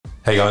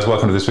Hey guys,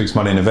 welcome to this week's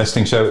Money and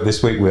Investing Show.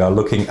 This week we are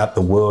looking at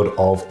the world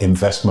of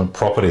investment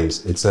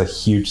properties. It's a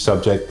huge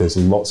subject. There's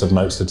lots of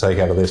notes to take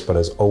out of this, but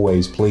as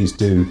always, please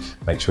do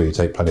make sure you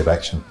take plenty of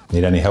action.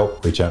 Need any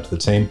help? Reach out to the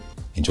team.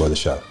 Enjoy the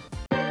show.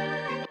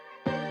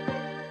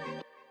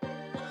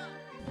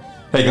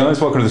 Hey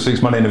guys, welcome to this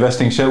week's Money and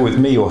Investing Show with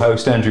me, your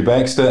host, Andrew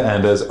Baxter,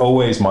 and as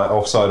always, my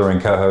offsider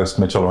and co-host,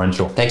 Mitchell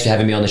Laurential. Thanks for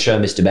having me on the show,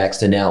 Mr.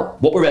 Baxter. Now,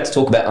 what we're about to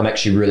talk about, I'm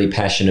actually really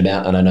passionate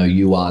about, and I know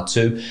you are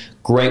too.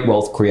 Great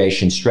wealth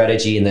creation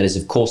strategy, and that is,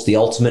 of course, the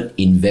ultimate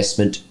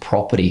investment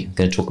property. I'm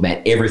going to talk about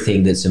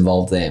everything that's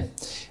involved there.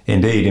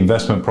 Indeed,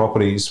 investment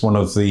property is one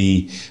of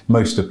the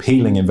most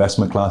appealing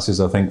investment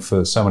classes, I think,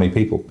 for so many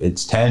people.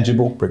 It's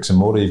tangible, bricks and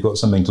mortar. You've got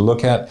something to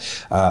look at.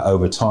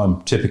 Over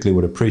time, typically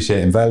would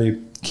appreciate in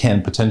value,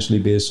 can potentially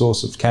be a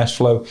source of cash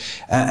flow,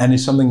 and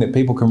is something that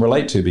people can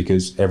relate to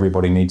because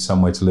everybody needs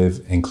somewhere to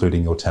live,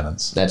 including your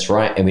tenants. That's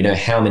right. And we know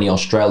how many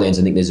Australians,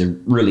 I think there's a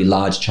really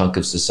large chunk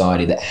of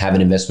society that have an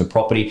investment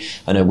property.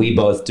 I know we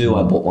both do.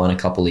 I bought one a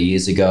couple of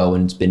years ago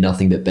and it's been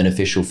nothing but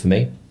beneficial for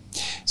me.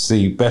 It's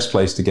the best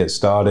place to get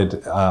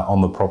started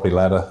on the property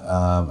ladder.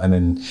 And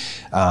then,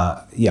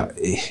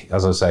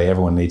 as I say,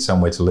 everyone needs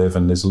somewhere to live,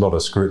 and there's a lot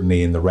of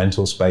scrutiny in the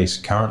rental space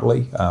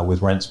currently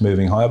with rents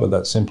moving higher, but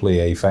that's simply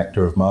a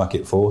factor of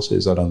market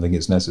forces. I don't think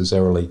it's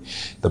necessarily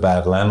the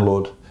bad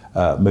landlord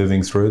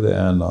moving through there.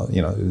 And,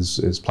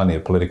 there's plenty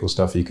of political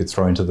stuff you could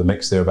throw into the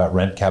mix there about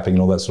rent capping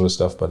and all that sort of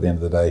stuff. But at the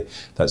end of the day,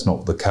 that's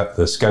not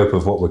the scope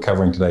of what we're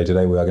covering today.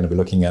 Today, we are going to be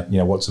looking at,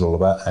 what's it all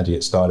about? How do you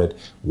get started?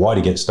 Why do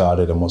you get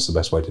started? And what's the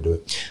best way to do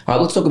it? All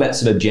right, let's talk about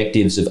some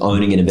objectives of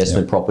owning an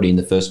investment property in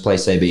the first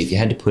place, AB. If you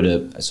had to put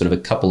a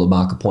couple of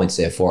marker points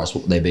there for us,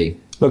 what would they be?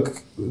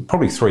 Look,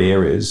 probably three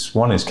areas.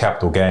 One is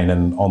capital gain.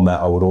 And on that,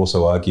 I would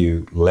also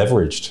argue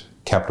leveraged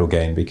capital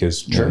gain,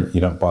 because you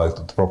don't buy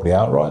the property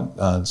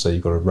outright, so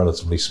you've got a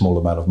relatively small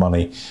amount of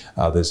money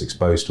that's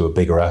exposed to a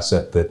bigger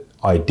asset that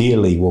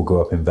ideally will go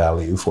up in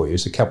value for you.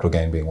 So capital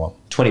gain being one.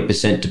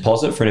 20%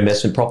 deposit for an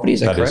investment property,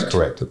 is that correct? That is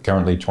correct.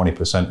 Currently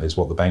 20% is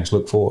what the banks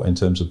look for in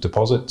terms of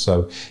deposit.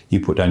 So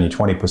you put down your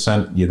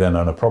 20%, you then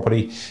own a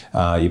property,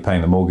 you're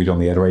paying the mortgage on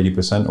the other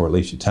 80%, or at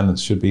least your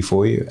tenants should be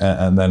for you.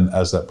 And then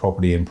as that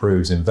property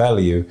improves in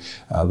value,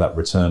 that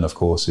return, of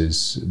course,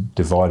 is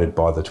divided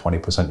by the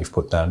 20% you've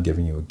put down,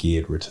 giving you a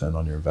geared return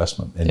on your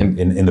investment.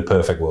 In the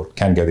perfect world.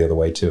 Can go the other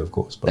way too, of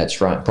course. But that's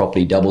right.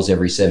 Property doubles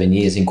every 7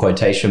 years in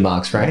quotation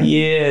marks, right?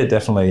 Yeah,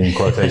 definitely in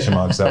quotation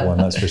marks, that one,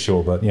 that's for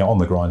sure. But on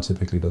the grind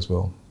typically does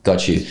well.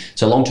 Got you.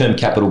 So long-term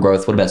capital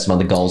growth, what about some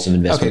other goals of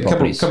investment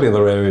properties? A couple of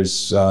other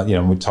areas,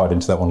 we tied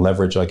into that one,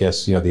 leverage, I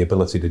guess, the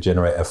ability to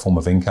generate a form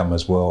of income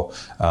as well,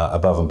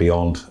 above and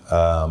beyond,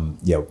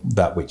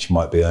 that which you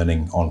might be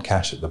earning on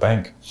cash at the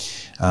bank.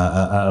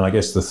 And I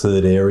guess the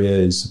third area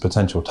is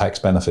potential tax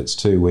benefits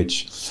too,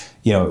 which,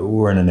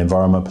 we're in an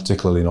environment,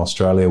 particularly in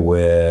Australia,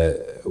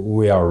 where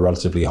we are a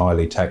relatively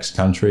highly taxed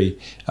country.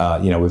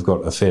 We've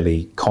got a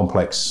fairly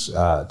complex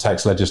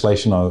tax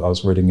legislation. I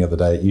was reading the other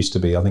day, it used to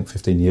be, I think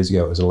 15 years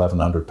ago, it was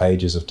 1,100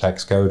 pages of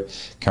tax code.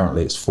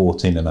 Currently, it's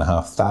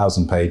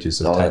 14,500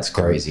 pages of tax code. That's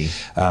crazy.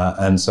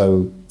 And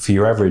so for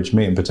your average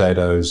meat and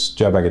potatoes,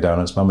 Joe Bag of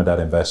Donuts, mum and dad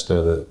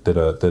investor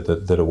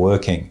that are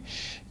working,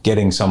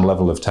 getting some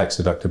level of tax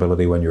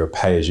deductibility when you're a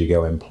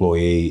pay-as-you-go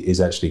employee is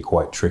actually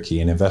quite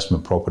tricky, and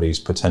investment properties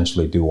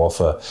potentially do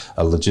offer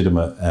a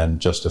legitimate and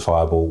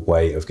justifiable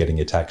way of getting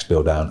your tax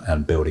bill down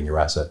and building your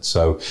assets.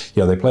 So,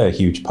 they play a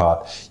huge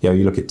part. You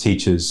look at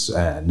teachers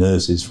and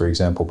nurses, for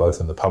example, both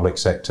in the public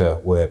sector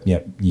where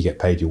you get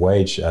paid your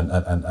wage and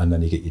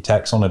then you get your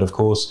tax on it, of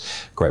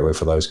course. Great way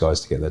for those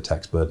guys to get their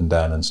tax burden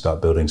down and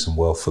start building some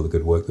wealth for the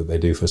good work that they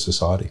do for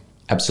society.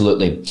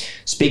 Absolutely.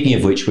 Speaking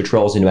of which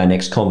rolls into our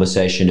next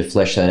conversation to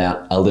flesh that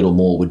out a little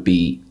more, would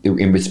be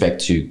in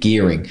respect to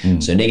gearing.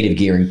 So negative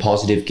gearing,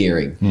 positive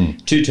gearing.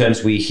 Two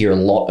terms we hear a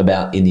lot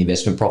about in the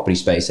investment property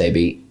space,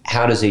 AB.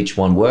 How does each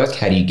one work?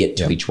 How do you get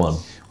to each one?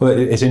 Well,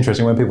 it's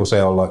interesting when people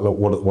say, look,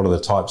 what are the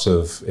types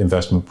of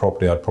investment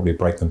property? I'd probably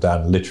break them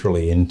down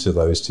literally into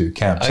those two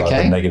camps,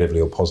 either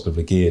negatively or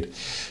positively geared.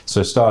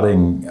 So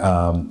starting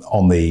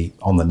on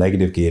the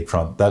negative geared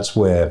front, that's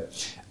where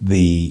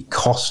the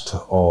cost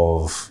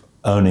of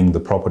owning the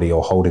property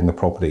or holding the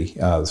property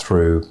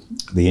through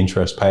the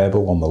interest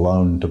payable on the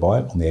loan to buy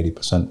it, on the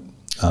 80%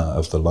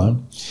 of the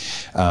loan,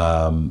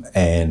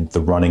 and the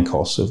running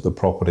costs of the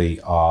property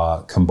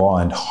are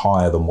combined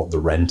higher than what the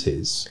rent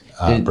is.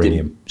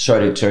 Premium.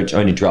 Sorry to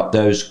interrupt.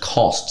 Those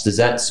costs, does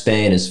that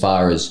span as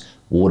far as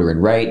water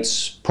and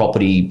rates,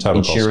 property, total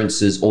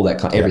insurances, cost. All that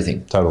kind,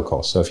 everything? Total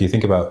cost. So if you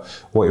think about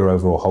what your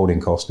overall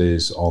holding cost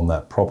is on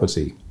that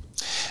property,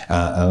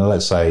 and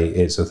let's say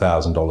it's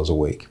 $1,000 a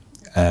week,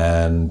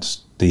 and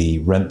the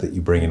rent that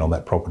you bring in on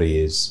that property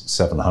is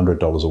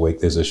 $700 a week,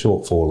 there's a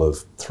shortfall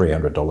of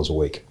 $300 a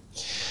week.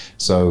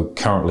 So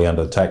currently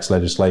under tax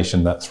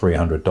legislation, that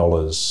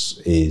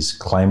 $300 is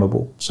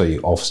claimable. So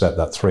you offset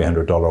that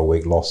 $300 a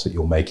week loss that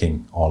you're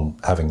making on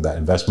having that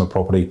investment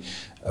property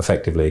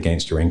effectively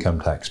against your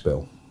income tax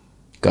bill.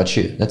 Got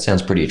you. That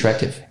sounds pretty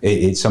attractive.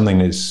 It's something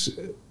that's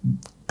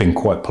been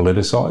quite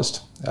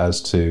politicized.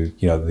 as to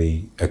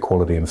the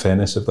equality and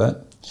fairness of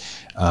that.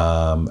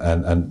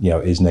 And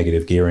is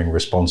negative gearing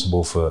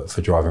responsible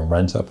for driving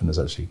rent up? And it's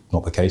actually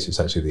not the case. It's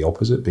actually the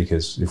opposite,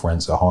 because if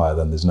rents are higher,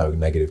 then there's no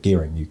negative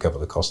gearing. You cover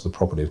the cost of the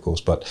property, of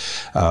course, but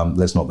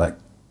let's not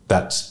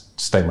that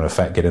statement of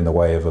fact get in the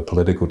way of a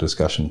political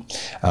discussion.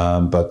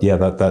 But yeah,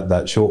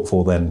 that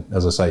shortfall then,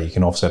 as I say, you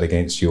can offset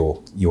against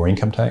your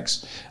income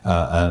tax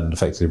and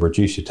effectively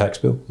reduce your tax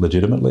bill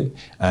legitimately.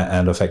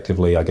 And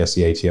effectively, I guess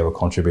the ATO are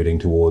contributing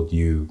toward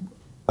you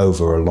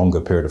over a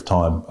longer period of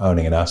time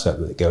owning an asset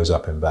that goes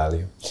up in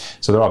value.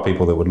 So there are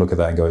people that would look at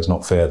that and go, it's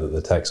not fair that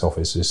the tax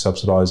office is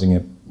subsidising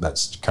it.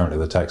 That's currently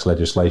the tax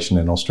legislation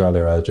in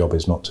Australia. Our job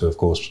is not to, of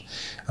course,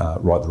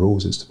 write the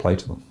rules, it's to play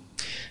to them.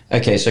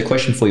 Okay, so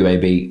question for you,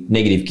 AB.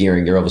 Negative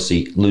gearing, you're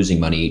obviously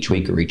losing money each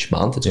week or each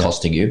month. It's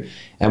costing you.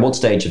 At what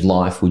stage of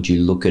life would you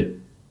look at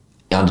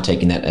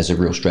undertaking that as a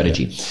real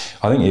strategy? Yeah.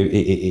 I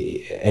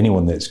think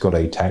anyone that's got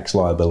a tax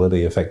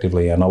liability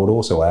effectively, and I would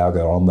also argue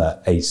on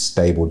that, a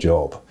stable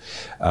job.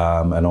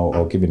 And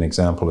I'll give you an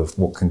example of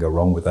what can go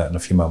wrong with that in a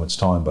few moments'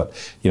 time. But,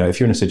 if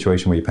you're in a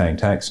situation where you're paying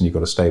tax and you've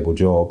got a stable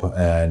job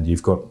and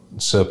you've got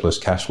surplus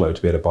cash flow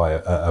to be able to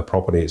buy a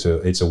property,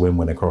 it's a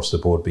win-win across the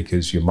board,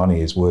 because your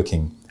money is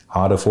working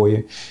harder for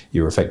you.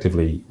 You're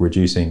effectively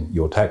reducing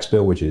your tax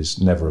bill, which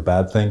is never a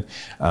bad thing,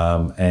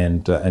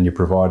 and you're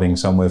providing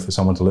somewhere for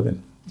someone to live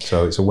in.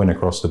 So it's a win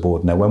across the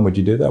board. Now, when would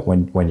you do that?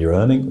 When you're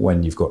earning,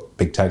 when you've got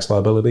big tax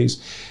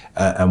liabilities,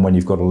 and when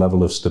you've got a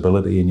level of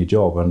stability in your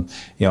job. And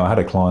I had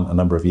a client a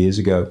number of years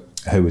ago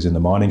who was in the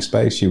mining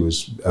space. She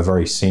was a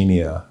very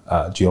senior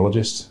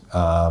geologist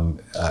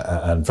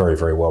and very,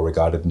 very well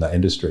regarded in that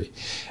industry.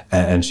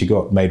 And she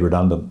got made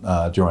redundant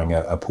during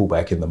a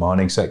pullback in the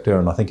mining sector.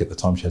 And I think at the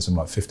time she had something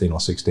like 15 or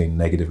 16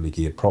 negatively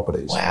geared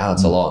properties. Wow,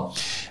 that's a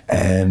lot.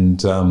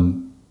 And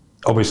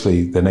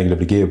obviously they're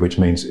negatively geared, which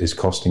means it's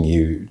costing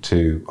you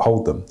to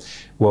hold them.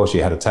 Well, she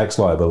had a tax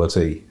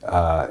liability.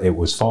 It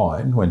was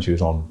fine when she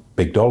was on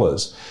big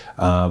dollars.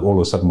 All of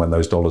a sudden, when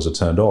those dollars are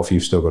turned off,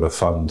 you've still got to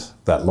fund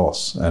that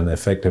loss. And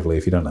effectively,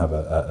 if you don't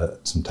have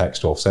some tax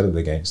to offset it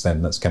against,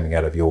 then that's coming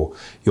out of your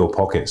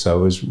pocket. So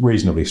it was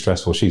reasonably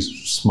stressful. She's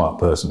a smart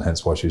person,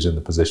 hence why she was in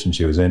the position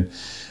she was in.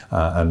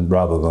 And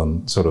rather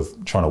than sort of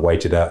trying to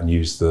wait it out and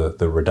use the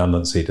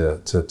redundancy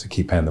to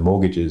keep paying the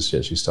mortgages,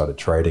 she started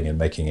trading and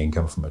making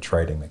income from a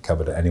trading that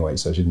covered it anyway.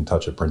 So she didn't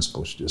touch her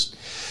principal. She just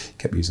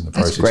kept using the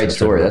process. That's a great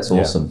story. That's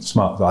awesome.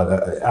 Smart,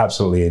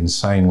 absolutely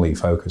insanely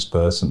focused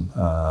person.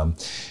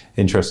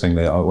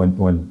 Interestingly,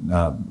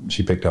 when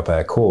she picked up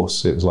our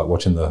course, it was like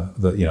watching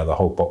the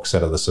whole box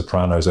set of The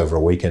Sopranos over a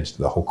weekend.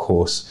 The whole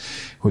course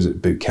was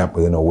at boot camp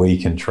within a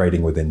week and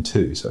trading within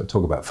 2. So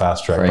talk about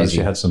fast track. Crazy. But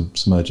she had some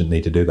urgent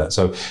need to do that.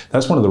 So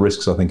that's one of the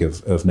risks, I think,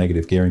 of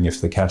negative gearing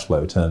if the cash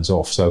flow turns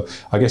off. So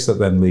I guess that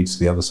then leads to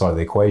the other side of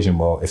the equation.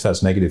 Well, if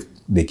that's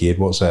negatively geared,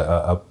 what's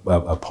a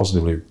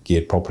positively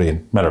geared property?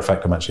 And matter of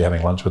fact, I'm actually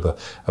having lunch with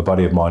a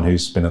buddy of mine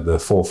who's been at the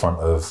forefront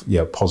of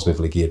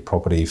positively geared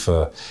property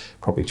for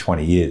probably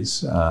 20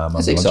 years.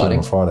 That's exciting.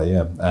 On Friday,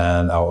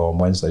 and on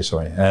Wednesday,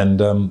 sorry. And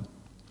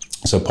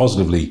so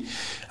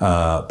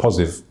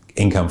positive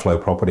income flow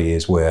property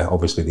is where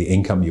obviously the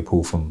income you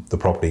pull from the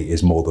property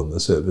is more than the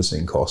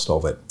servicing cost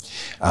of it.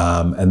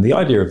 And the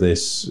idea of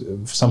this,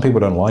 some people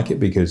don't like it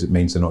because it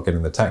means they're not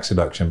getting the tax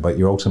deduction, but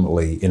you're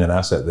ultimately in an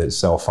asset that's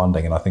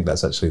self-funding, and I think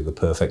that's actually the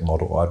perfect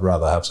model. I'd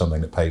rather have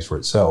something that pays for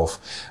itself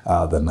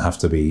than have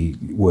to be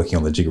working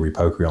on the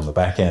jiggery-pokery on the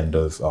back end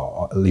of,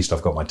 at least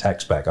I've got my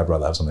tax back. I'd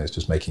rather have something that's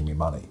just making me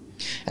money.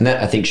 And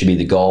that, I think, should be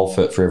the goal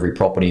for every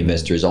property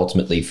investor, is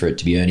ultimately for it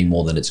to be earning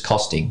more than it's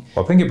costing.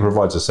 I think it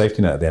provides a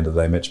safety net at the end of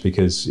the day, Mitch,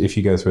 because if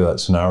you go through that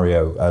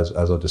scenario, as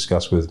I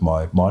discussed with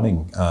my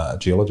mining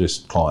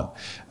geologist client,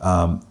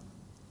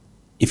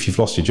 if you've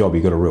lost your job,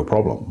 you've got a real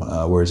problem.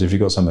 Whereas if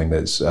you've got something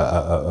that's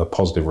a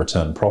positive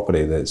return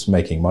property that's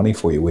making money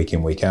for you week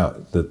in, week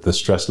out, the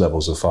stress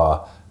levels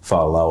are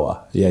far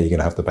lower. Yeah, you're going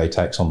to have to pay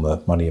tax on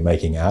the money you're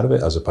making out of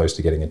it as opposed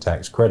to getting a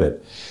tax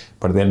credit.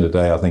 But at the end of the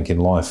day, I think in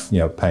life,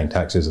 paying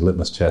tax is a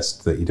litmus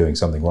test that you're doing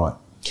something right.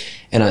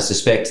 And I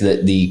suspect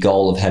that the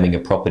goal of having a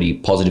property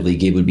positively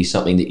geared would be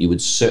something that you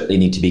would certainly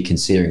need to be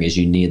considering as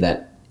you near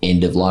that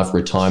end of life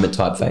retirement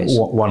type phase.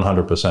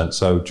 100%.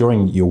 So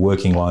during your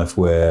working life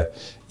where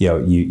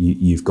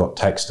you've got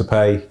tax to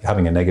pay,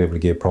 having a negatively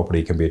geared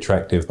property can be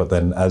attractive, but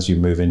then as you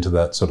move into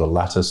that sort of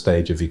latter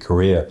stage of your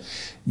career,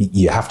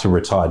 you have to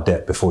retire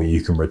debt before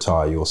you can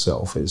retire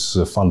yourself. It's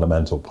a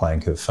fundamental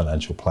plank of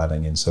financial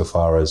planning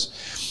insofar as,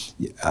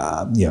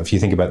 if you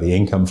think about the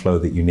income flow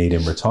that you need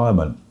in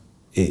retirement,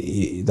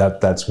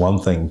 that's one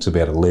thing to be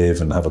able to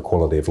live and have a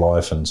quality of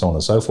life and so on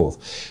and so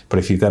forth. But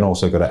if you've then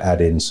also got to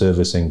add in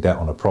servicing debt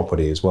on a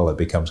property as well, it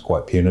becomes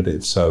quite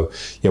punitive. So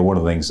one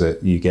of the things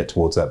that you get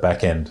towards that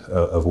back end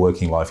of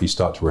working life, you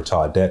start to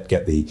retire debt,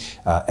 get the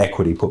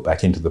equity put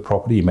back into the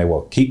property. You may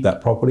well keep that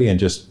property and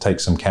just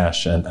take some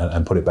cash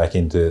and put it back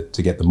into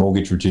to get the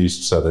mortgage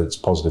reduced so that it's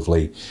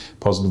positively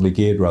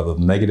geared rather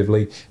than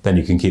negatively. Then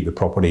you can keep the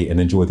property and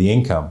enjoy the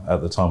income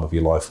at the time of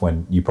your life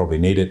when you probably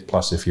need it.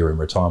 Plus, if you're in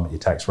retirement, your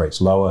tax rate's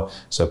lower,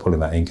 so pulling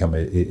that income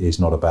is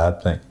not a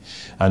bad thing.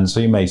 And so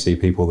you may see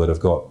people that have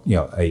got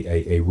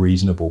a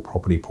reasonable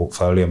property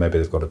portfolio. Maybe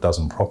they've got a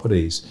dozen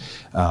properties,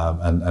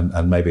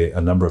 and maybe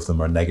a number of them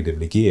are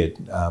negatively geared.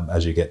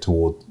 As you get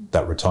toward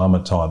that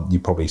retirement time, you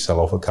probably sell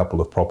off a couple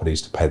of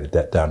properties to pay the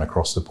debt down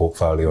across the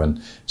portfolio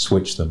and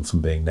switch them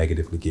from being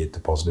negatively geared to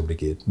positively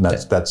geared. And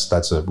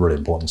that's a really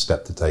important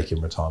step to take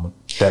in retirement.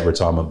 Debt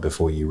retirement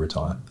before you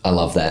retire. I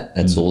love that.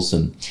 That's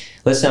awesome.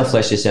 Let's now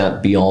flesh this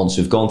out beyond.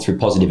 So we've gone through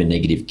positive and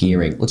negative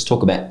gearing. Let's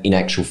talk about, in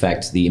actual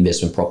fact, the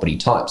investment property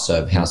types.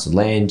 So house and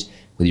land,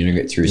 whether you're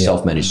doing it through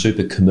self-managed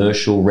super,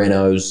 commercial,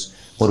 renos.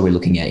 What are we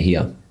looking at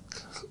here?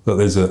 But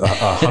there's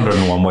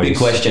 101 ways. Big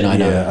question, I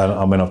know. Yeah,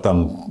 I mean, I've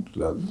done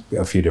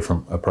a few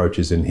different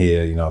approaches in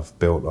here. I've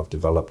built, I've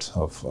developed,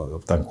 I've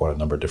done quite a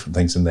number of different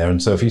things in there.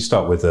 And so if you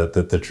start with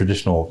the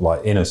traditional,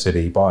 like inner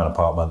city, buy an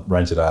apartment,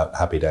 rent it out,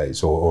 happy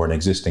days, or an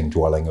existing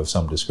dwelling of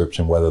some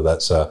description, whether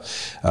that's a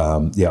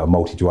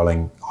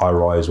multi-dwelling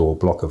high-rise or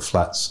block of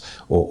flats,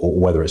 or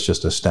whether it's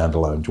just a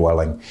standalone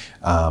dwelling.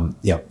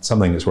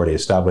 Something that's already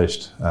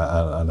established.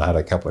 And I had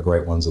a couple of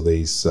great ones of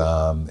these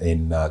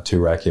in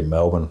Toorak in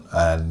Melbourne,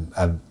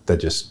 and they're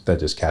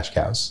just cash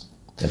cows.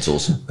 That's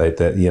awesome.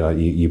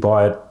 You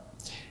buy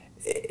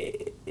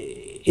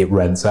it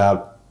rents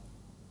out.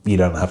 You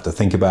don't have to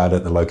think about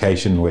it. The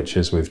location, which,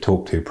 as we've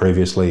talked to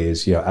previously,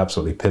 is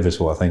absolutely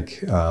pivotal. I think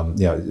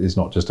it's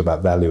not just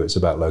about value; it's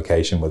about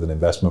location with an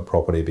investment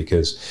property,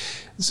 because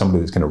somebody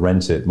that's going to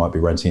rent it might be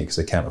renting it because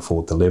they can't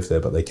afford to live there,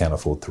 but they can't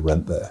afford to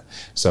rent there.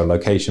 So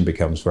location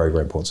becomes very,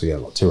 very important. So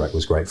Toorak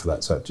was great for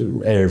that. So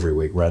every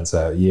week rents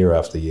out year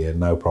after year,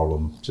 no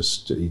problem.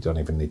 Just you don't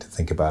even need to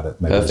think about it.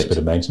 Maybe there's a bit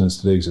of maintenance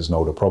to do because it's an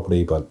older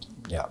property, but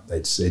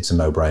it's a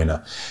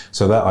no-brainer.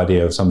 So that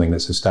idea of something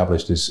that's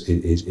established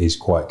is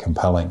quite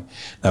compelling.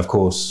 Now, of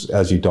course,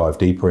 as you dive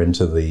deeper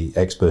into the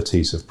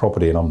expertise of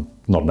property, and I'm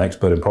not an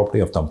expert in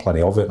property, I've done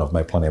plenty of it and I've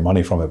made plenty of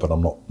money from it, but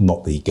I'm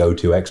not the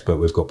go-to expert.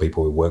 We've got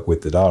people we work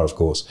with that are, of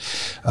course,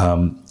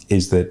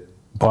 is that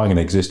buying an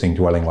existing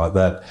dwelling like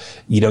that,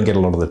 you don't get a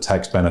lot of the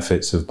tax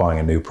benefits of buying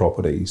a new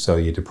property. So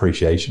your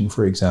depreciation,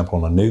 for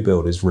example, on a new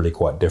build is really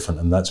quite different.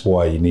 And that's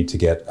why you need to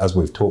get, as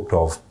we've talked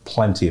of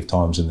plenty of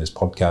times in this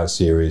podcast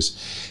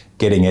series,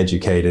 getting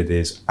educated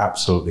is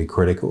absolutely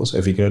critical. So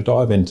if you're going to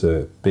dive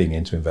into being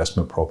into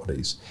investment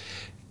properties,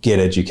 get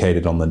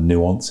educated on the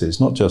nuances,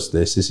 not just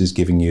this is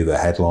giving you the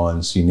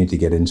headlines. You need to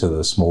get into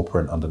the small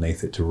print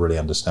underneath it to really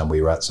understand where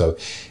you're at. So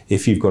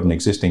if you've got an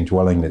existing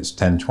dwelling that's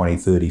 10, 20,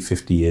 30,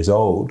 50 years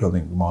old, I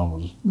think mine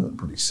was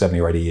probably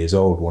 70 or 80 years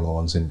old, one of the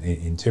ones in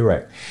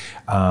Toorak,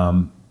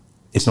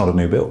 it's not a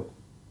new build.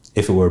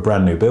 If it were a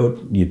brand new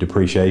build, your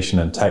depreciation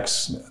and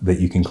tax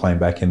that you can claim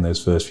back in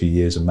those first few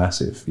years are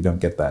massive. You don't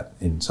get that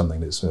in something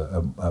that's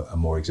a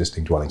more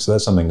existing dwelling. So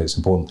that's something that's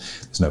important.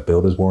 There's no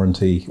builder's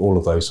warranty. All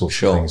of those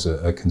sorts of things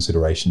are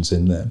considerations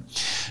in there,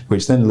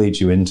 which then leads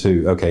you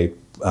into,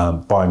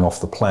 buying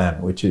off the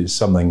plan, which is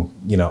something,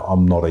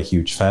 I'm not a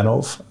huge fan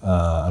of.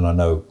 And I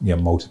know,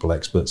 multiple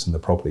experts in the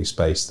property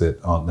space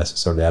that aren't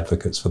necessarily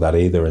advocates for that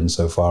either,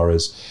 insofar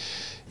as,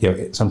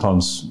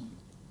 sometimes,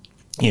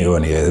 you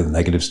only hear the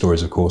negative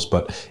stories, of course,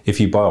 but if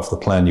you buy off the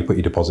plan, you put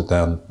your deposit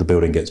down, the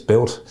building gets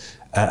built,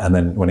 and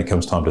then when it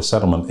comes time to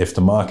settlement, if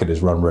the market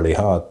is run really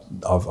hard,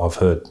 I've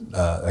heard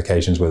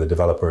occasions where the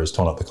developer has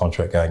torn up the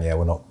contract going,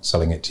 we're not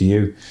selling it to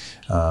you.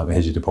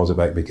 Here's your deposit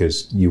back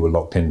because you were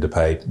locked in to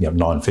pay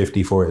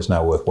 $950 for it. It's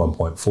now worth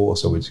 1.4,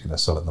 so we're just going to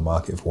sell it in the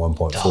market for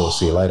 1.4.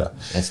 See you later.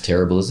 That's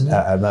terrible, isn't it?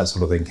 And that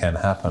sort of thing can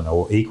happen.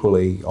 Or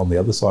equally, on the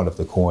other side of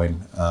the coin,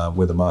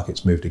 where the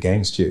market's moved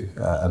against you,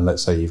 and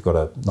let's say you've got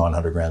a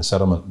 $900,000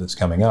 settlement that's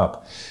coming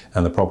up,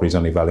 and the property's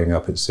only valuing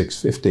up at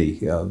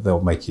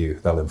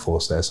 $650. They'll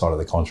enforce their side of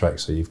the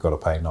contract, so you've got to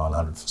pay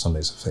 $900 for something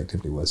that's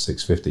effectively worth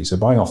 $650. So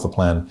buying off the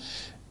plan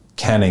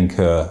can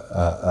incur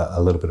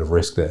a little bit of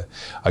risk there.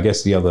 I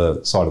guess the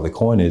other side of the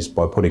coin is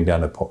by putting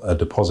down a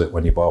deposit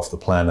when you buy off the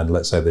plan, and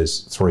let's say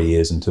there's 3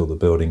 years until the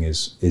building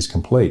is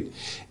complete,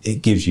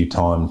 it gives you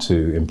time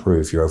to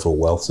improve your overall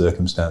wealth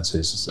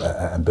circumstances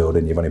and build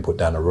in. You've only put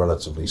down a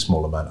relatively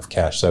small amount of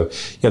cash. So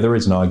there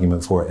is an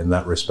argument for it in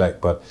that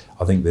respect, but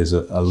I think there's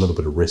a little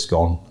bit of risk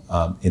on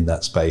in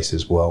that space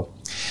as well.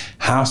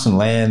 House and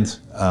land,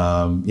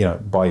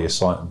 buy your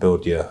site and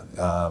build your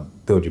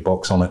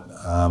box on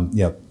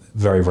it.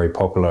 Very, very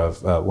popular.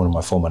 One of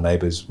my former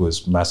neighbours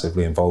was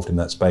massively involved in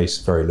that space.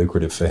 Very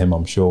lucrative for him,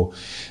 I'm sure.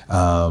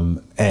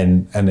 And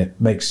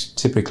it makes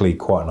typically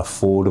quite an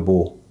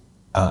affordable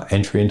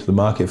entry into the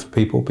market for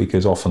people,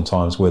 because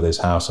oftentimes where there's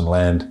house and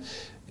land,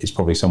 it's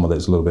probably somewhere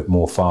that's a little bit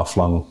more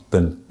far-flung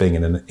than being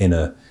in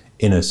an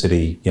inner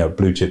city,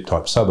 blue chip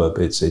type suburb.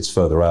 It's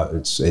further out.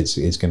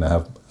 It's going to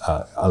have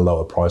a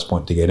lower price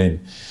point to get in.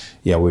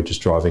 We're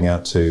just driving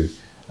out to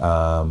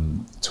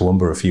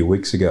Toowoomba a few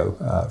weeks ago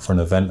for an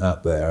event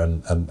out there,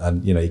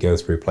 and you go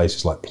through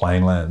places like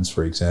Plainlands,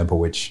 for example,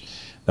 which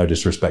No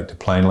disrespect to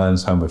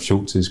Plainlands, home of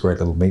Schultz's, great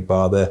little meat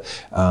bar there,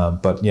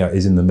 but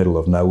is in the middle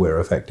of nowhere,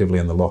 effectively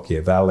in the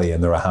Lockyer Valley,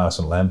 and there are house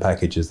and land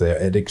packages there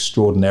at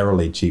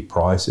extraordinarily cheap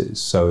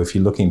prices. So if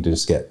you're looking to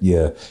just get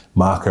your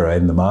marker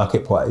in the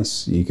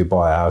marketplace, you could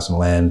buy a house and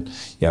land,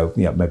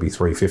 maybe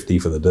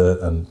 $350 for the dirt,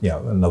 and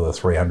another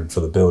 $300 for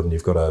the build, and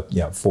you've got a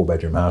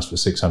 4-bedroom house for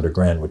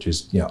 $600,000, which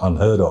is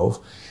unheard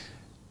of.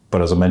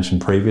 But as I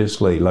mentioned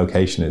previously,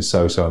 location is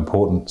so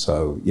important.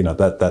 So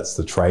that's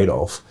the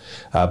trade-off.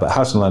 But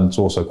house and land is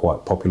also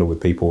quite popular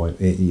with people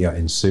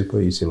in super.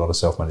 You see a lot of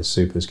self-managed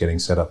supers getting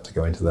set up to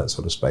go into that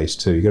sort of space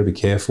too. You've got to be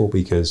careful,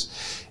 because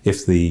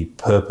if the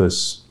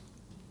purpose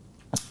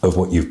of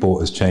what you've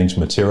bought has changed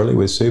materially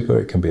with super,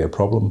 it can be a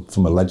problem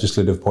from a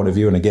legislative point of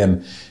view. And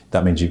again,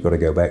 that means you've got to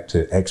go back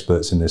to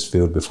experts in this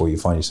field before you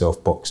find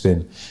yourself boxed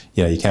in.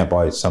 You can't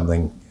buy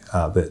something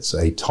that's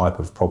a type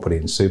of property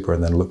in super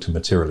and then look to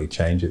materially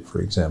change it,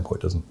 for example.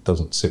 It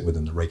doesn't sit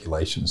within the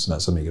regulations, and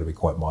that's something you've got to be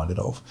quite minded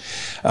of.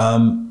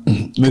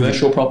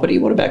 Commercial property?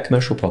 What about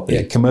commercial property?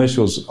 Yeah,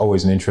 commercial's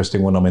always an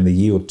interesting one. I mean, the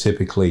yield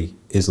typically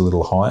is a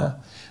little higher,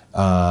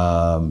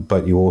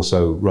 but you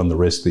also run the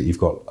risk that you've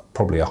got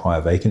probably a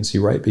higher vacancy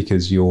rate,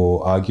 because you're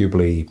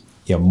arguably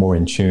more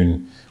in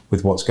tune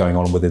with what's going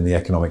on within the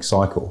economic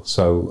cycle.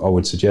 So I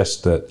would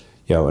suggest that,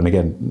 and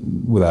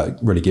again,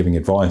 without really giving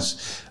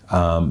advice,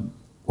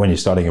 when you're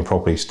starting a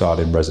property, start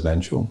in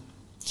residential,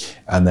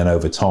 and then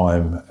over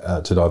time,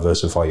 to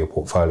diversify your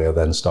portfolio,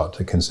 then start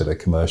to consider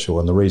commercial.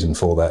 And the reason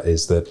for that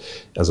is that,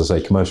 as I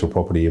say, commercial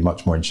property, you're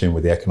much more in tune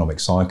with the economic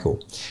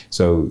cycle.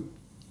 So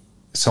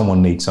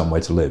someone needs somewhere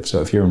to live.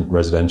 So if you're in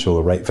residential,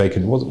 the rate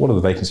vacant, what are the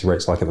vacancy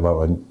rates like at the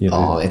moment?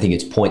 I think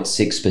it's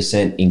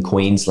 0.6% in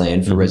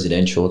Queensland for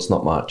residential. It's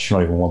not much.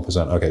 Not even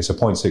 1%. Okay, so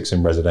 0.6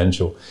 in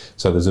residential.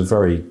 So there's a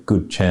very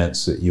good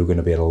chance that you're going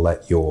to be able to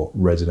let your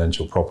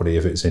residential property,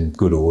 if it's in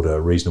good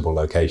order, reasonable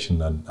location,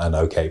 and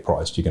okay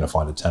priced, you're going to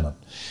find a tenant.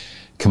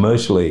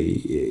 Commercially,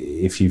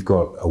 if you've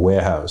got a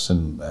warehouse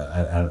and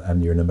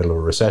you're in the middle of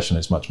a recession,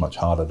 it's much, much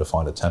harder to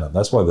find a tenant.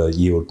 That's why the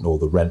yield or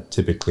the rent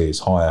typically is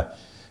higher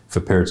for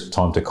periods of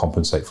time to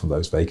compensate from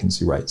those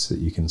vacancy rates that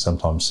you can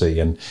sometimes see.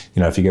 And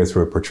if you go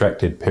through a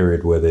protracted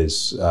period where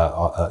there's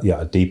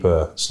a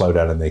deeper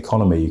slowdown in the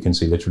economy, you can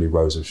see literally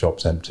rows of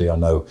shops empty. I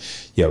know,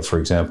 for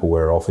example,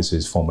 where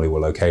offices formerly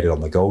were located on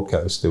the Gold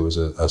Coast, there was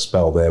a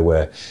spell there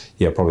where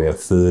probably a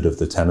third of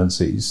the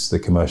tenancies, the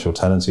commercial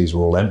tenancies,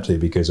 were all empty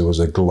because there was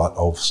a glut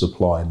of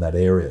supply in that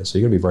area. So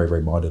you've got to be very,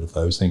 very minded of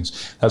those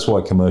things. That's why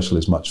commercial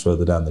is much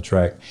further down the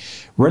track.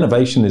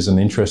 Renovation is an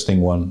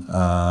interesting one,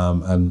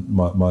 and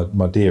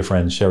my dear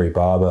friend Sherry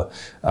Barber,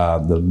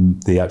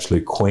 the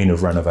absolute queen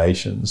of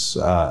renovations,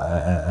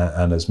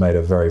 and has made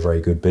a very,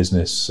 very good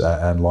business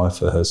and life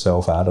for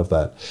herself out of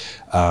that.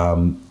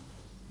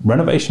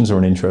 Renovations are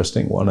an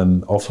interesting one,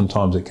 and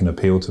oftentimes it can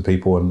appeal to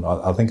people, and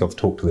I think I've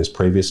talked to this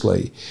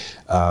previously.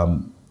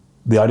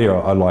 The idea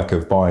I like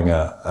of buying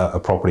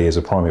a property as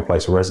a primary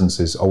place of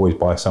residence is always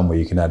buy somewhere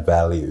you can add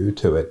value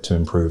to it to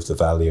improve the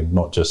value,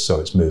 not just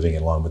so it's moving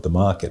in line with the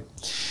market.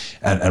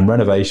 And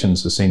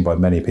renovations are seen by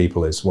many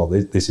people as, well,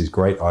 this is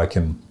great. I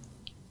can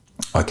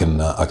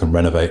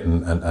renovate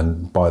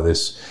and buy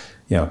this,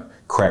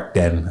 crack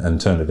den and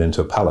turn it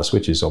into a palace,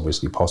 which is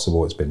obviously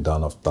possible. It's been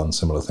done. I've done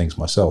similar things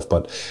myself,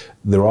 but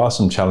there are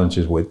some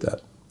challenges with that.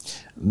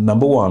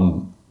 Number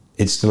one,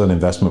 it's still an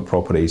investment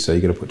property, so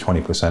you've got to put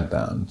 20%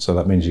 down. So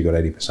that means you've got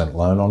 80%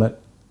 loan on it.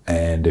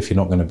 And if you're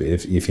not going to be,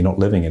 if you're not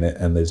living in it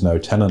and there's no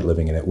tenant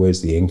living in it,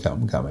 where's the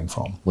income coming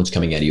from? What's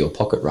coming out of your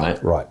pocket,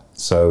 right? Right.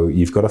 So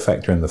you've got to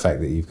factor in the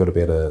fact that you've got to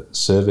be able to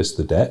service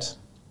the debt,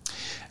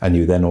 and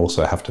you then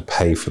also have to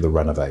pay for the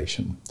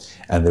renovation.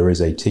 And there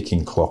is a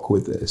ticking clock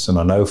with this. And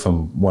I know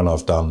from when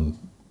I've done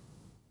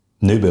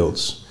new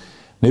builds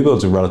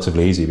are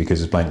relatively easy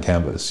because it's blank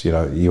canvas. You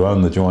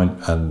own the joint,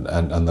 and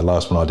the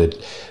last one I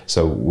did,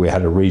 so we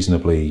had a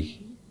reasonably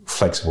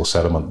flexible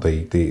settlement.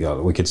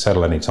 We could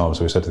settle any time,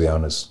 so we said to the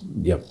owners,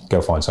 go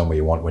find somewhere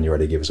you want when you're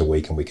ready, give us a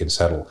week and we can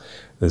settle.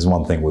 There's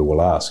one thing we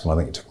will ask, and I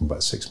think it took them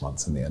about 6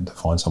 months in the end to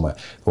find somewhere.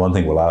 The one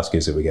thing we'll ask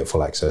is that we get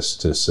full access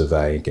to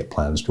survey, get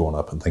plans drawn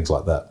up and things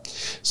like that.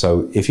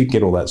 So if you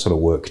get all that sort of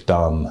work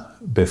done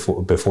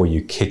before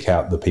you kick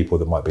out the people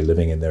that might be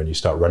living in there and you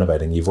start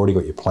renovating, you've already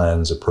got your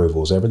plans,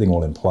 approvals, everything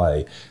all in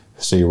play,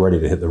 so you're ready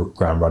to hit the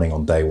ground running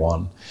on day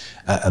one.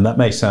 And that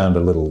may sound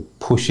a little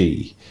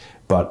pushy,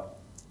 but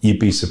you'd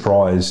be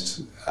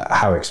surprised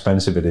how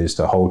expensive it is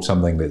to hold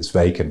something that's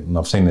vacant. And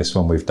I've seen this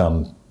when we've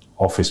done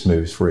office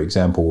moves, for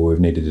example, where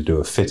we've needed to do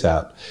a fit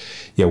out.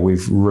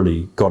 We've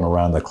really gone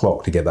around the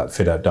clock to get that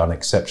fit out done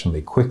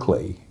exceptionally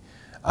quickly,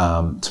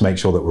 to make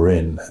sure that we're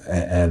in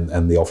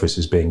and the office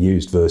is being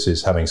used,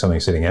 versus having something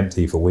sitting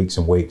empty for weeks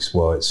and weeks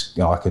while it's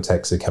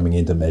architects are coming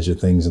in to measure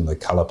things and the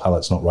color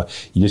palette's not right.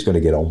 You just got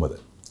to get on with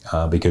it.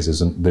 because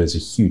there's a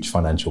huge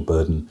financial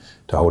burden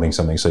to holding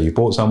something. So you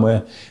bought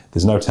somewhere,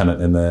 there's no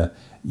tenant in there,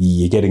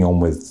 you're getting on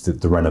with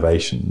the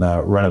renovation.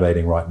 Now,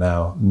 renovating right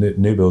now,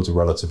 new builds are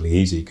relatively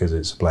easy because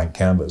it's a blank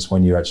canvas.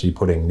 When you're actually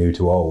putting new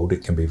to old,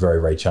 it can be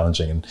very, very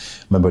challenging. And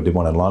I remember I did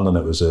one in London.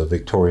 It was a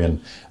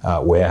Victorian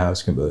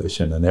warehouse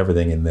conversion, and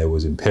everything in there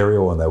was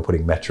imperial, and they were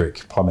putting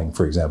metric plumbing,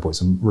 for example.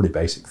 It's a really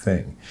basic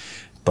thing.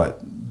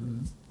 But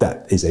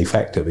that is a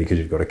factor because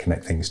you've got to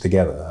connect things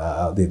together.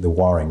 The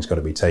wiring's got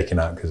to be taken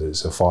out because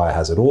it's a fire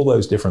hazard. All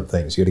those different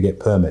things. You've got to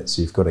get permits.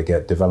 You've got to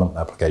get development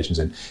applications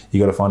in.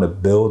 You've got to find a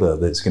builder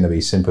that's going to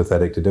be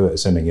sympathetic to do it,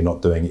 assuming you're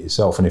not doing it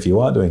yourself. And if you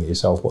are doing it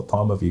yourself, what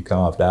time have you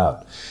carved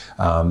out?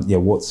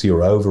 What's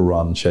your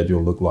overrun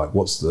schedule look like?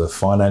 What's the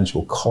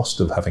financial cost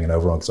of having an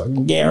overrun? Because I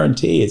can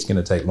guarantee it's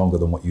going to take longer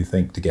than what you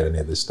think to get any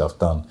of this stuff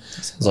done.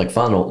 Sounds like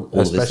fun.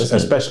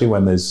 Especially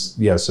when there's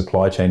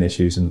supply chain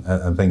issues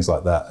and things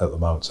like that at the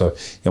moment. So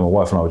my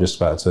wife and I were just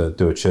about to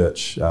do a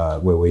church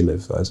where we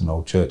live. There's an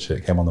old church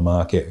that came on the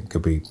market. It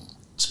could be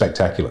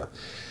spectacular.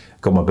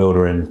 Got my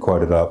builder in,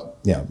 quoted up.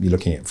 You're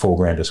looking at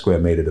 $4,000 a square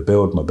metre to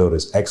build. My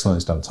builder's excellent.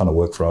 He's done a ton of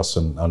work for us,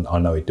 and I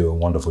know he'd do a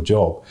wonderful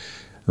job.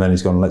 And then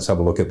he's gone, let's have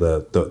a look at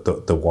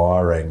the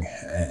wiring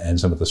and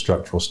some of the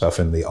structural stuff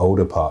in the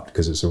older part,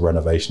 because it's a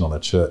renovation on a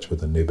church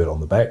with a new bit on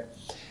the back.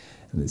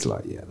 And it's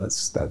like,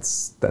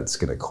 that's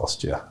going to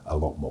cost you a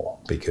lot more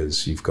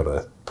because you've got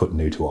to put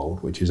new to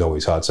old, which is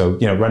always hard. So,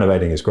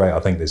 renovating is great. I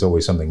think there's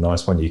always something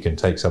nice when you can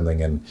take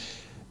something and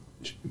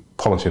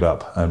polish it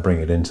up and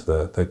bring it into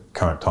the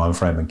current time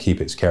frame and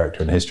keep its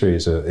character and history.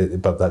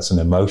 But that's an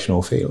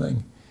emotional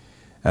feeling.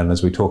 And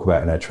as we talk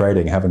about in our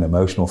trading, having an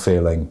emotional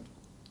feeling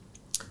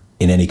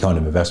in any kind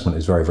of investment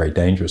is very, very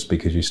dangerous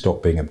because you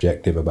stop being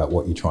objective about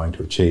what you're trying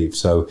to achieve.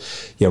 So,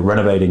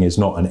 renovating is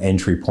not an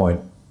entry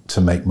point to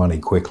make money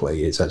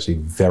quickly. It's actually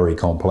very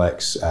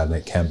complex and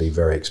it can be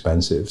very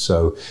expensive.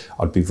 So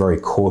I'd be very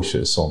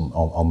cautious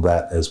on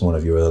that as one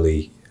of your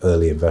early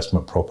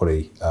investment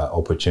property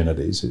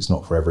opportunities. It's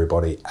not for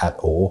everybody at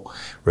all.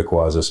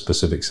 Requires a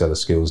specific set of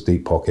skills,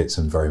 deep pockets,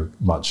 and very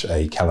much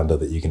a calendar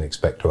that you can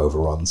expect to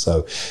overrun.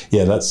 So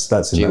that's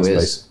in that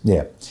space.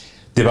 Yeah.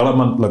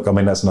 Development, look,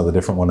 that's another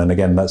different one. And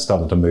again, that's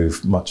starting to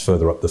move much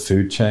further up the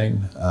food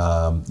chain,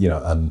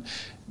 and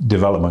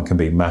development can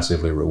be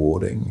massively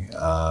rewarding,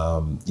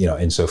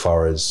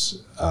 insofar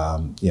as,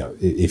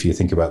 if you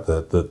think about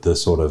the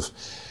sort of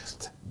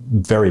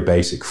very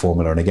basic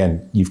formula. And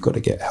again, you've got to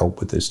get help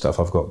with this stuff.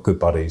 I've got good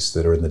buddies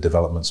that are in the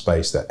development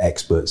space. They're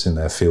experts in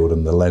their field,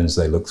 and the lens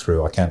they look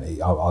through, I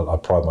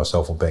pride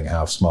myself on being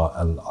half smart,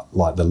 and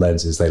like the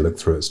lenses they look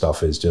through at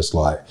stuff is just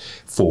like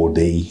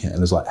 4D,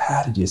 and it's like,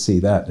 how did you see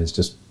that? And it's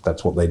just,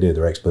 that's what they do.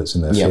 They're experts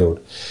in their field.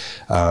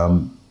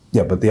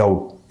 But the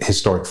old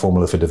historic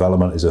formula for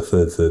development is a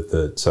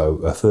third. So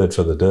a third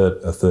for the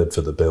dirt, a third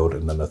for the build,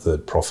 and then a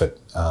third profit.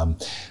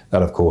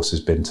 That, of course, has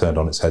been turned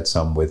on its head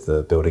some with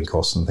the building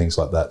costs and things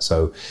like that.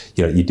 So,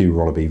 you do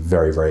want to be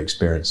very, very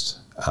experienced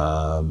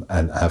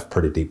and have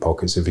pretty deep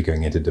pockets if you're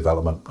going into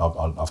development.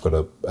 I've got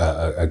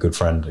a good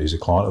friend who's a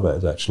client of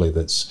ours actually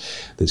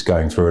that's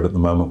going through it at the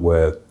moment,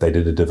 where they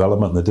did a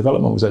development. And the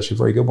development was actually a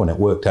very good one. It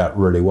worked out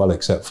really well,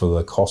 except for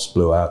the costs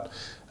blew out.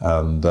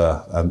 And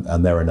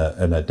they're in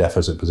a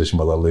deficit position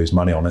where they'll lose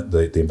money on it.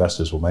 The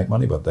investors will make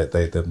money, but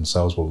they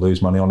themselves will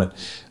lose money on it,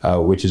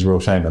 which is a real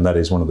shame. And that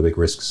is one of the big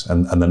risks.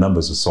 And the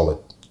numbers are solid.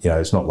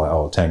 It's not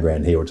like, 10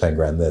 grand here or 10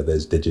 grand there.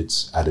 There's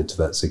digits added to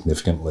that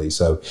significantly.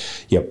 So,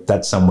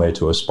 that's somewhere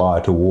to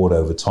aspire toward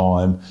over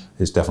time.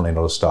 It's definitely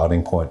not a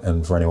starting point.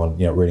 And for anyone,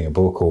 reading a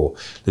book or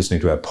listening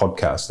to our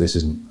podcast, this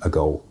isn't a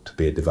goal to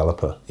be a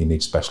developer. You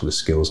need specialist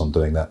skills on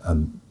doing that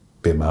and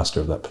be a master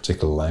of that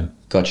particular lane.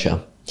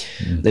 Gotcha.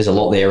 There's a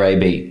lot there,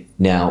 AB.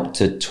 Now,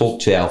 to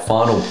talk to our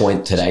final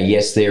point today,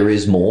 yes, there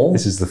is more.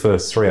 This is the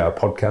first 3-hour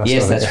podcast.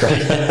 Yes, that's right.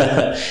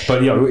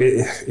 But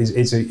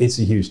it's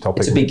a huge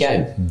topic. It's a big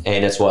game,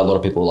 and that's why a lot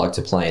of people like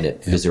to play in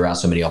it, because there are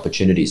so many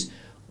opportunities.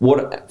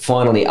 What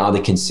finally are the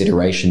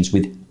considerations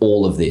with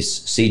all of this?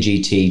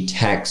 CGT,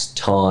 tax,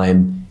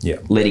 time,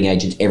 letting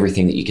agents,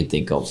 everything that you can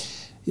think of.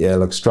 Yeah,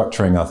 look,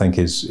 structuring, I think,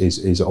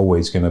 is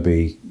always going to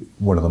be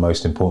one of the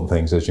most important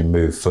things as you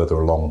move further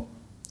along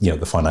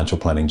the financial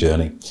planning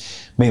journey.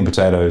 Meat and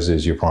potatoes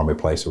is your primary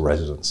place of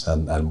residence,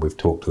 and we've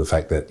talked to the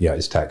fact that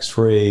it's tax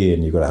free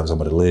and you've got to have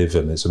somewhere to live,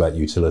 and it's about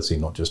utility,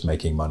 not just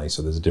making money.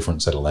 So there's a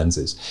different set of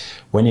lenses.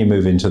 When you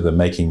move into the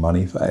making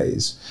money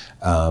phase,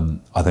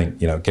 I think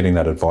getting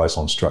that advice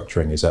on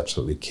structuring is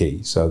absolutely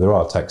key. So there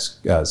are tax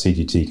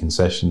CGT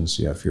concessions.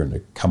 If you're in a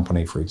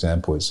company, for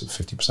example, it's a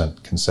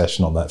 50%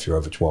 concession on that if you're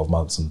over 12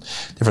 months, and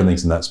different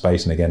things in that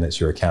space. And again, it's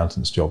your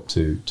accountant's job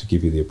to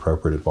give you the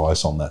appropriate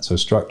advice on that. So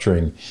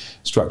structuring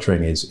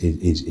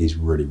is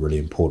really,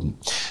 really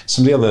important.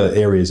 Some of the other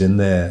areas in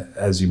there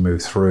as you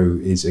move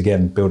through is,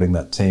 again, building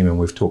that team. And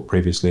we've talked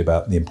previously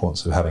about the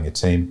importance of having a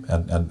team.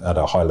 And at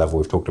a high level,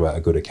 we've talked about a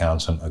good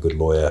accountant, a good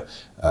lawyer,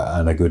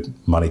 and a good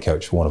money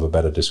coach, for want of a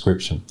better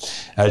description.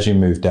 As you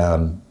move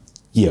down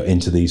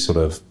into these sort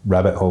of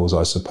rabbit holes,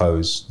 I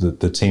suppose,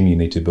 the team you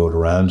need to build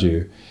around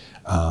you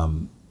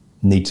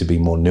need to be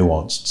more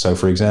nuanced. So,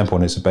 for example,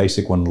 and it's a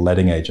basic one,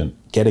 letting agent.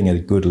 Getting a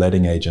good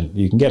letting agent,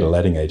 you can get a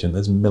letting agent.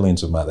 There's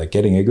millions of them out there.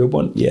 Getting a good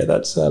one, yeah,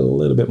 that's a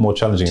little bit more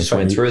challenging. Just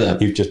went through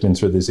that. You've just been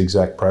through this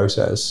exact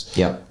process.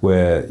 Yeah.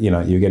 Where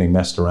you're getting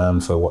messed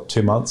around for what,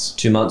 2 months?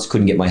 2 months,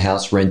 couldn't get my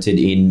house rented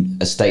in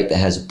a state that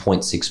has a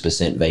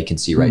 0.6%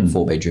 vacancy rate,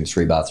 4 bedrooms,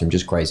 3 bathrooms,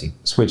 just crazy.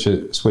 Switch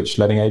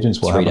letting agents.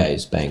 3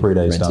 days, bang. 3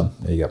 days rented. done.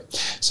 There you go.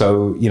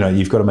 So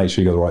you've got to make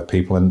sure you got the right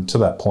people. And to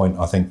that point,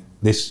 I think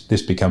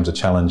this becomes a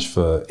challenge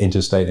for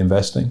interstate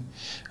investing,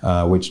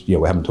 which we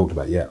haven't talked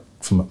about yet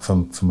from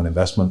an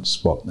investment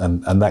spot,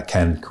 and that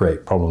can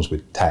create problems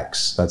with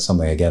tax. That's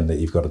something again that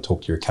you've got to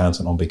talk to your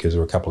accountant on, because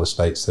there are a couple of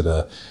states that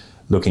are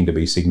looking to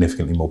be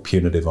significantly more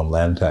punitive on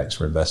land tax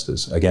for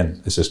investors.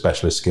 Again, it's a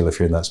specialist skill. If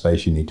you're in that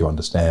space, you need to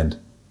understand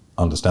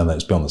that.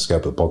 It's beyond the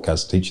scope of the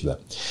podcast to teach you that.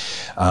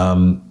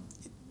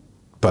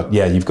 But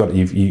yeah, you've got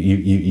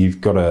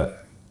to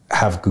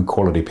have good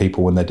quality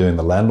people when they're doing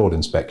the landlord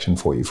inspection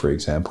for you, for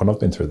example. And I've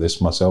been through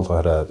this myself. I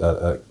had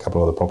a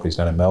couple of other properties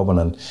down in Melbourne,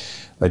 and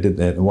they did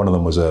that. One of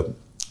them was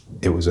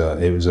it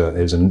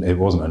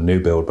wasn't a new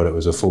build, but it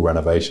was a full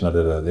renovation.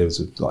 It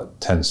was like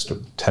 10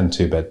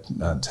 2-bed,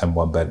 10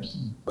 1-bed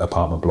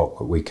apartment block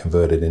that we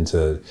converted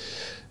into.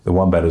 The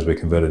 1-bedders we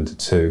converted into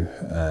 2,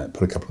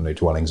 put a couple of new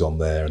dwellings on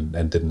there,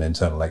 and did an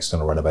internal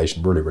external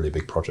renovation. Really, really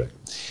big project.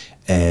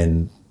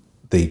 And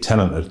the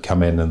tenant had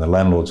come in, and the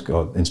landlord's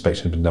got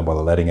inspection had been done by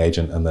the letting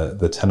agent, and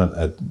the tenant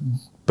had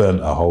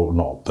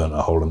not burnt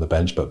a hole in the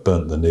bench, but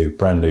burnt the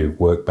brand new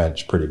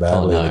workbench pretty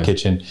badly in the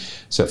kitchen.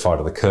 Set fire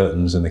to the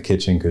curtains in the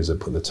kitchen because they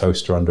put the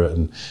toaster under it.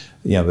 And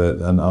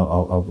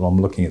I'm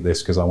looking at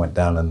this because I went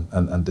down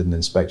and did an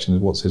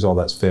inspection. What says,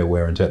 that's fair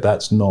wear and tear?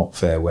 That's not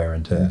fair wear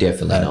and tear.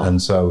 Definitely not. And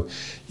so,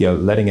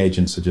 letting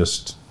agents are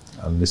just,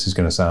 and this is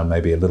going to sound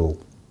maybe a little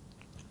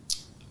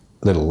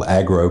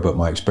aggro, but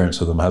my experience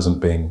with them hasn't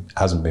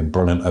been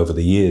brilliant over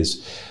the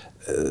years.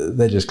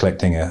 They're just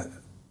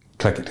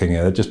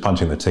they're just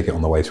punching the ticket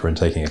on the way through and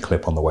taking a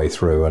clip on the way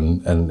through.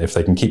 And if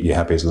they can keep you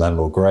happy as a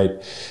landlord, great.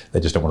 They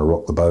just don't want to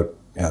rock the boat.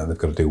 They've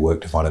got to do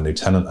work to find a new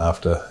tenant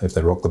if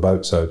they rock the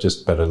boat. So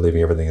just better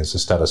leaving everything as the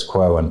status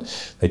quo. And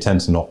they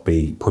tend to not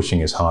be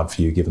pushing as hard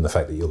for you, given the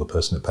fact that you're the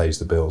person that pays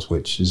the bills,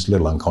 which is a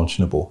little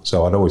unconscionable.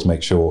 So I'd always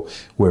make sure,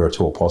 where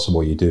at all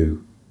possible, you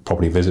do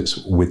property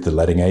visits with the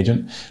letting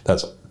agent.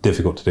 That's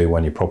difficult to do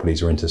when your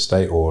properties are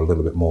interstate or a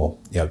little bit more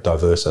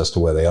diverse as to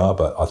where they are,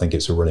 but I think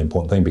it's a really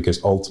important thing,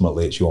 because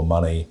ultimately it's your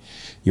money,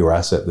 your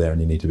asset there, and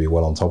you need to be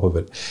well on top of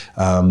it.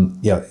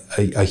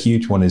 A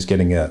huge one is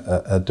getting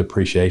a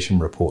depreciation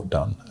report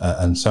done,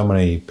 and so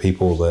many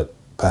people that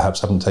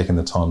perhaps haven't taken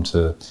the time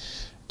to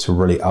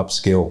really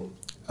upskill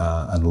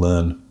and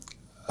learn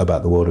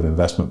about the world of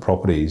investment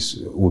properties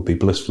would be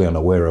blissfully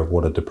unaware of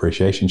what a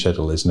depreciation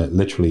schedule is. And it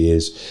literally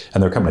is,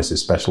 and there are companies that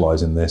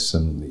specialize in this,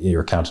 and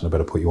your accountant will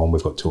better put you on.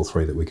 We've got 2 or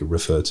 3 that we could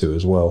refer to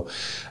as well.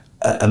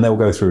 And they'll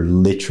go through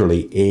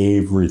literally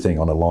everything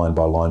on a line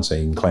by line,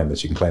 saying, you can claim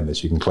this, you can claim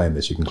this, you can claim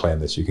this, you can claim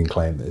this, you can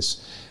claim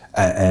this.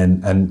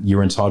 And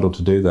you're entitled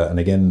to do that. And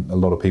again, a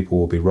lot of people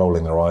will be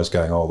rolling their eyes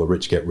going, the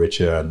rich get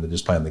richer, and they're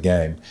just playing the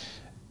game.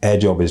 Our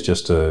job is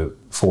just to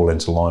fall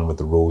into line with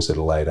the rules that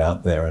are laid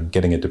out there, and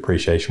getting a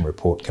depreciation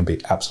report can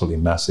be absolutely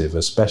massive,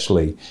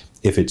 especially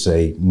if it's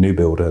a new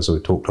build, as we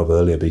talked of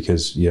earlier,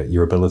 because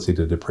your ability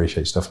to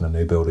depreciate stuff in a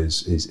new build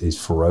is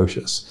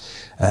ferocious.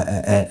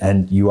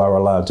 And you are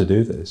allowed to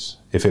do this.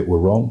 If it were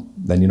wrong,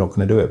 then you're not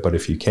going to do it. But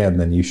if you can,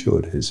 then you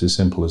should. It's as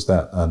simple as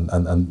that.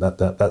 And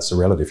that's the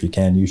reality. If you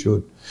can, you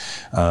should.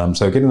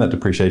 So getting that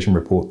depreciation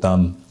report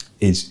done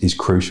is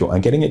crucial,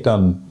 and getting it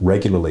done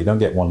regularly. Don't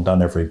get one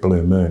done every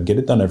blue moon. Get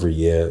it done every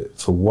year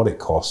for what it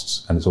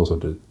costs, and it's also a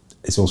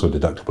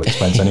deductible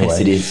expense anyway. Yes,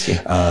 it is.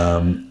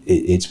 Yeah.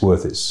 It's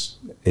worth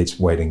its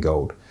weight in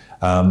gold.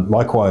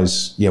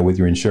 Likewise, with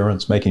your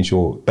insurance, making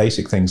sure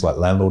basic things like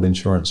landlord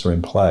insurance are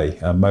in play.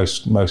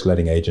 Most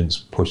letting agents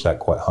push that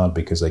quite hard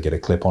because they get a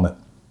clip on it.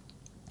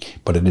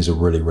 But it is a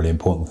really, really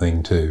important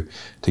thing to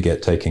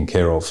get taken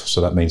care of.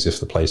 So that means if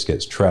the place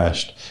gets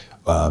trashed,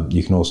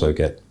 you can also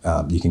get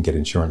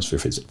insurance for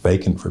if it's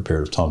vacant for a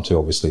period of time too.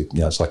 Obviously,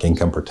 it's like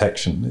income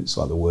protection. It's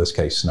like the worst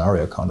case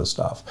scenario kind of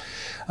stuff.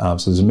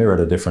 So there's a myriad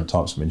of different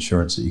types of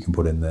insurance that you can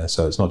put in there.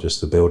 So it's not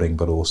just the building,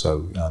 but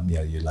also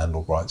your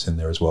landlord rights in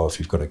there as well. If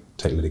you've got to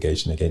take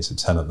litigation against a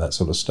tenant, that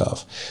sort of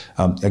stuff.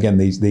 Again,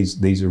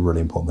 these are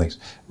really important things.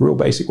 Real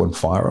basic one: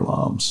 fire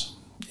alarms.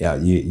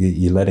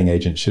 Your letting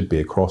agent should be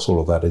across all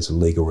of that. It's a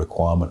legal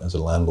requirement as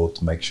a landlord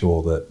to make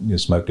sure that your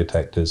smoke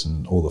detectors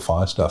and all the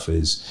fire stuff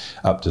is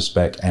up to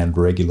spec and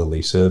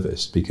regularly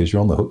serviced, because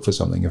you're on the hook for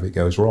something if it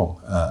goes wrong.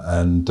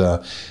 And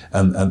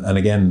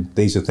again,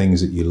 these are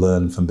things that you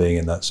learn from being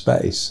in that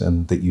space,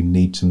 and that you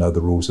need to know the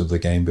rules of the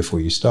game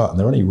before you start. And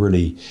they're only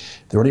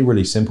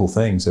really simple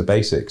things. They're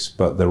basics,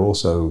 but they're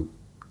also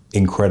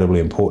incredibly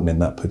important in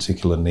that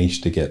particular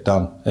niche to get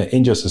done.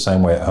 In just the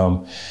same way at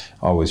home,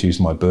 I always use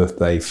my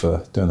birthday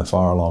for doing the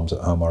fire alarms at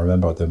home. I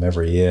remember I do them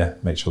every year,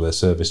 make sure they're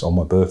serviced on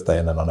my birthday,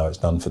 and then I know it's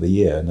done for the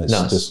year. And it's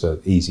just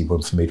an easy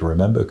one for me to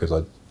remember because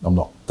I'm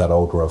not that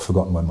old where I've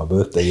forgotten when my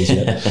birthday is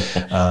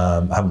yet.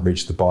 I haven't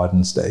reached the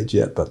Biden stage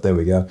yet, but there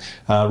we go.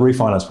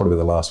 Refinance probably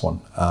the last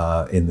one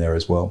in there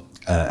as well.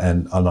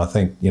 And I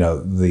think,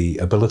 the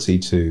ability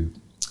to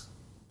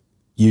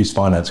use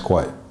finance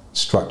quite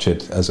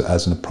structured as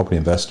a property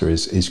investor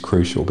is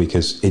crucial,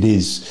 because it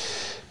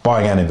is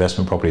buying an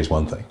investment property is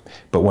one thing,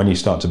 but when you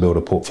start to build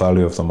a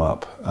portfolio of them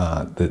up,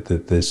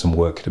 there's some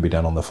work to be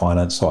done on the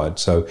finance side.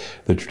 So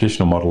the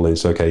traditional model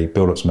is, okay,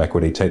 build up some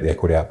equity, take the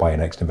equity out, buy your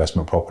next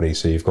investment property.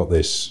 So you've got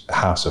this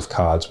house of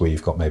cards where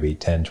you've got maybe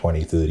 10,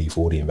 20, 30,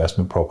 40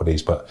 investment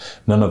properties, but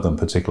none of them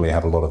particularly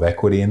have a lot of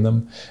equity in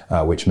them,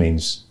 which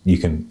means you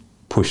can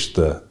push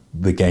the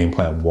game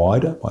plan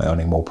wider by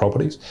owning more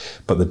properties,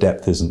 but the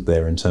depth isn't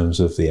there in terms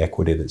of the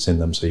equity that's in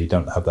them, so you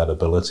don't have that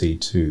ability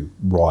to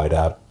ride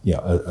out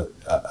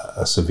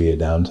a severe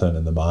downturn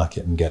in the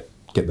market and get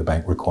the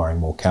bank requiring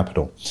more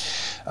capital.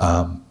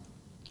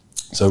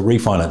 So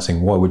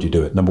refinancing, why would you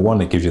do it? Number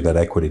one, it gives you that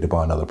equity to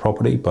buy another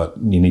property, but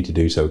you need to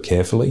do so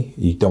carefully.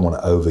 You don't want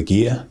to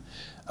overgear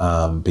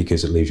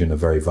because it leaves you in a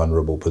very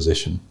vulnerable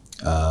position.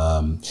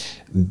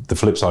 The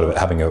flip side of it,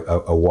 having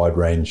a wide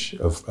range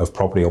of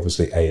property,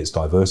 obviously, it's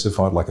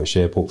diversified like a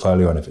share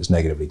portfolio, and if it's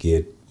negatively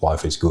geared,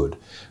 life is good.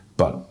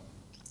 But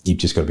you've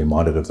just got to be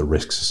minded of the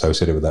risks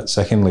associated with that.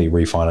 Secondly,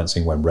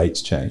 refinancing when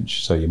rates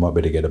change. So you might be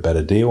able to get a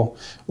better deal,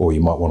 or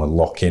you might want to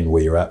lock in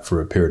where you're at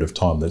for a period of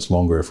time that's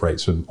longer if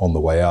rates are on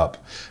the way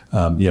up.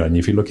 And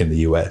if you look in the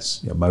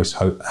US, most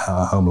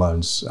home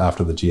loans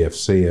after the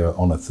GFC are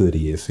on a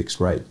 30-year fixed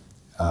rate.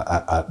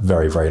 At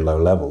very, very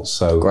low levels.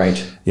 So,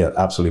 great. Yeah,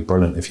 absolutely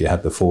brilliant if you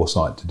had the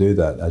foresight to do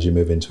that. As you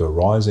move into a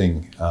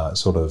rising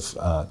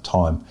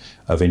time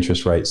of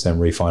interest rates, then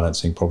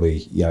refinancing probably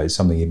is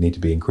something you need to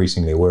be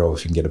increasingly aware of.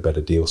 If you can get a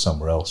better deal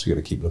somewhere else, you've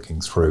got to keep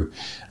looking through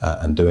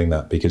and doing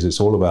that, because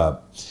it's all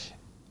about,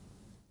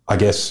 I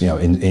guess,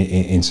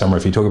 in summary,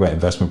 if you talk about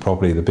investment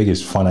property, the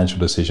biggest financial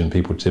decision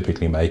people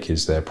typically make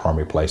is their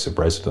primary place of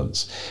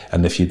residence.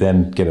 And if you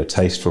then get a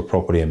taste for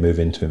property and move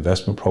into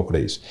investment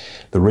properties,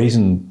 the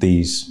reason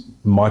these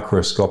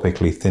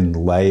microscopically thin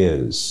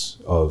layers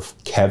of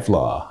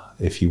Kevlar,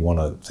 if you want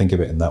to think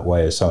of it in that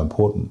way, is so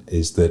important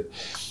is that,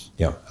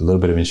 a little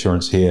bit of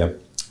insurance here,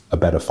 a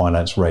better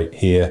finance rate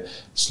here,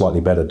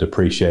 slightly better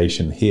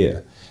depreciation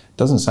here.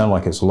 Doesn't sound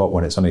like it's a lot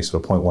when it's only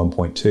sort of 0.1,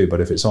 0.2, but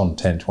if it's on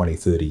 10, 20,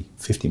 30,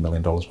 $50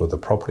 million worth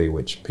of property,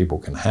 which people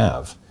can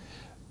have,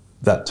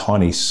 that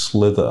tiny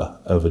slither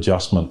of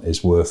adjustment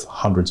is worth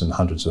hundreds and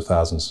hundreds of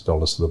thousands of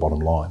dollars to the bottom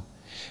line.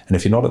 And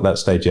if you're not at that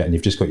stage yet and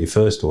you've just got your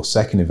first or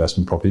second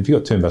investment property, if you've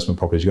got two investment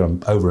properties, you're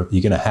going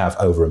to have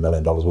over $1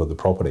 million worth of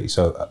property.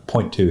 So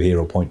 0.2 here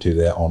or 0.2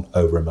 there on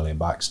over $1 million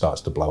back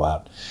starts to blow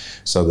out.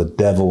 So the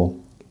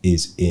devil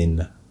is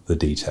in the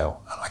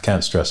detail. And I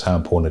can't stress how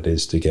important it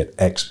is to get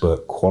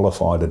expert,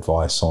 qualified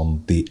advice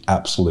on the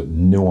absolute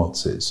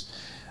nuances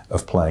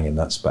of playing in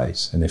that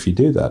space. And if you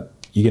do that,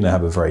 you're going to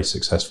have a very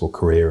successful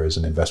career as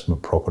an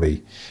investment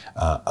property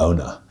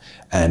owner.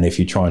 And if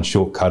you try and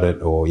shortcut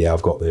it, or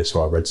I've got this,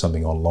 or I read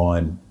something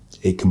online,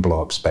 it can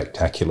blow up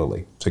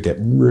spectacularly. So get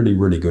really,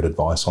 really good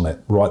advice on it,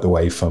 right the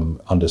way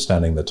from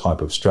understanding the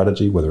type of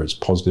strategy, whether it's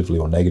positively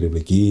or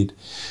negatively geared,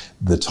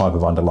 the type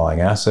of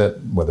underlying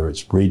asset, whether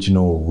it's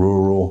regional,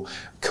 rural,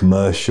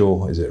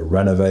 commercial, is it a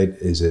renovate,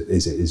 is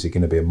it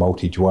going to be a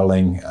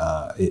multi-dwelling,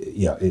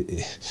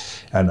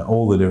 and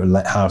all the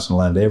different house and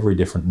land, every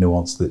different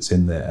nuance that's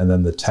in there, and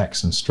then the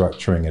tax and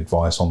structuring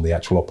advice on the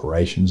actual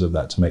operations of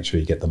that to make sure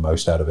you get the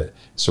most out of it.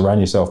 Surround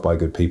yourself by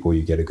good people,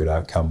 you get a good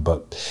outcome,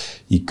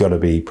 but you've got to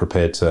be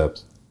prepared to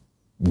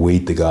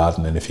weed the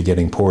garden. And if you're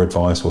getting poor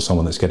advice or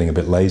someone that's getting a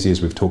bit lazy,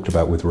 as we've talked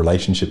about with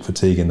relationship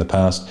fatigue in the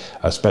past,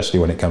 especially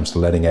when it comes to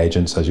letting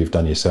agents, as you've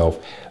done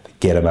yourself,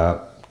 get them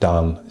out,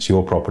 done. It's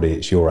your property,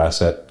 it's your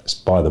asset, it's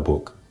by the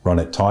book, run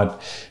it tight,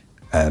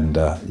 and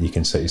you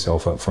can set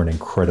yourself up for an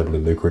incredibly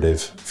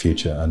lucrative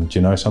future. And do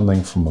you know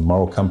something, from a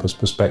moral compass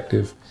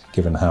perspective,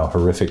 given how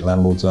horrific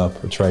landlords are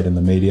portrayed in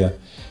the media,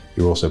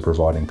 you're also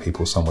providing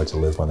people somewhere to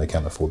live when they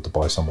can't afford to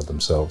buy somewhere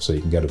themselves. So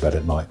you can go to bed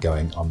at night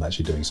going, I'm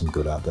actually doing some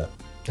good out there.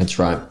 That's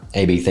right.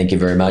 AB, thank you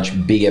very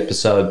much. Big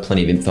episode,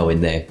 plenty of info in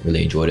there.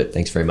 Really enjoyed it.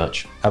 Thanks very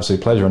much.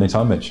 Absolute pleasure.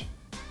 Anytime, Mitch.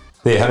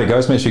 There you have it,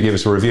 guys. Make sure you give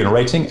us a review and a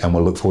rating, and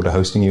we'll look forward to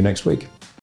hosting you next week.